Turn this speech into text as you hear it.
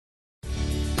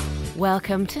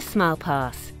Welcome to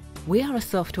SmilePass. We are a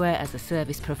software as a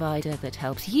service provider that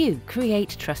helps you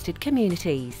create trusted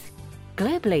communities.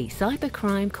 Globally,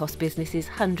 cybercrime costs businesses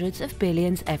hundreds of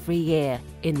billions every year.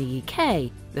 In the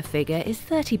UK, the figure is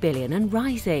 30 billion and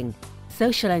rising.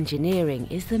 Social engineering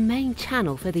is the main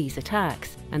channel for these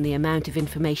attacks, and the amount of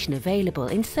information available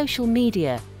in social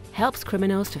media helps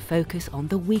criminals to focus on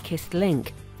the weakest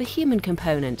link, the human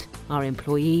component, our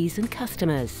employees and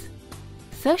customers.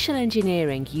 Social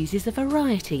engineering uses a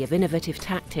variety of innovative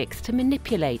tactics to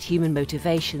manipulate human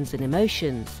motivations and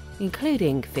emotions,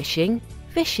 including phishing,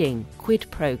 quid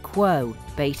pro quo,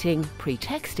 baiting,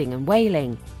 pretexting and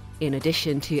whaling. In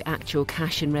addition to actual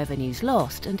cash and revenues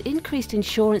lost and increased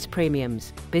insurance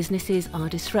premiums, businesses are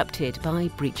disrupted by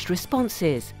breached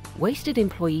responses, wasted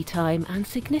employee time and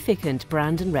significant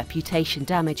brand and reputation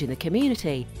damage in the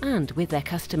community and with their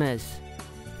customers.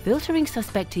 Filtering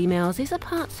suspect emails is a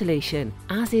part solution,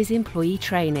 as is employee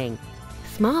training.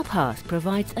 SmilePass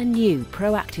provides a new,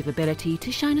 proactive ability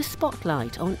to shine a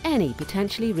spotlight on any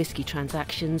potentially risky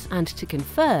transactions and to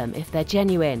confirm if they're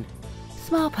genuine.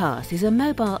 SmilePass is a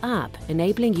mobile app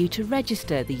enabling you to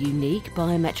register the unique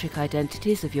biometric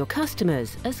identities of your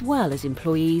customers as well as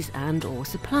employees and/or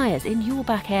suppliers in your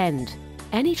back end.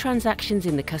 Any transactions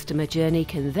in the customer journey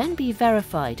can then be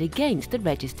verified against the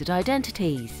registered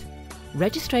identities.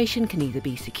 Registration can either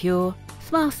be secure,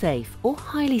 SmileSafe or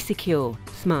highly secure,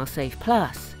 SmileSafe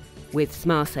Plus. With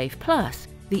SmileSafe Plus,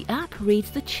 the app reads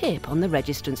the chip on the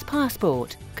registrant's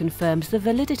passport, confirms the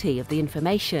validity of the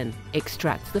information,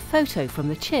 extracts the photo from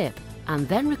the chip, and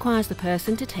then requires the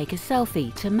person to take a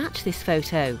selfie to match this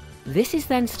photo. This is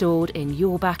then stored in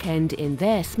your back-end in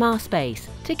their SmileSpace,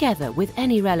 together with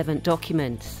any relevant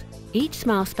documents. Each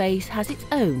SmileSpace has its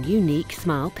own unique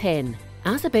Smile PIN.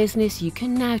 As a business, you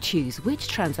can now choose which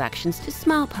transactions to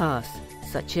SmilePass,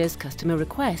 such as customer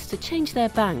requests to change their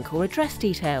bank or address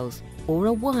details, or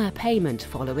a wire payment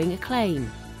following a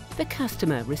claim. The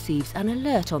customer receives an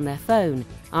alert on their phone,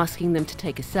 asking them to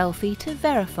take a selfie to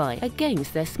verify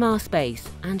against their SmileSpace,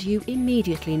 and you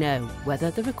immediately know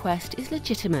whether the request is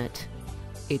legitimate.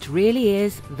 It really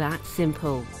is that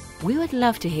simple. We would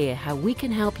love to hear how we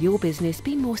can help your business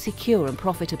be more secure and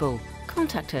profitable.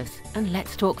 Contact us and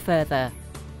let's talk further.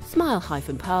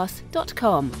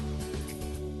 smile-pass.com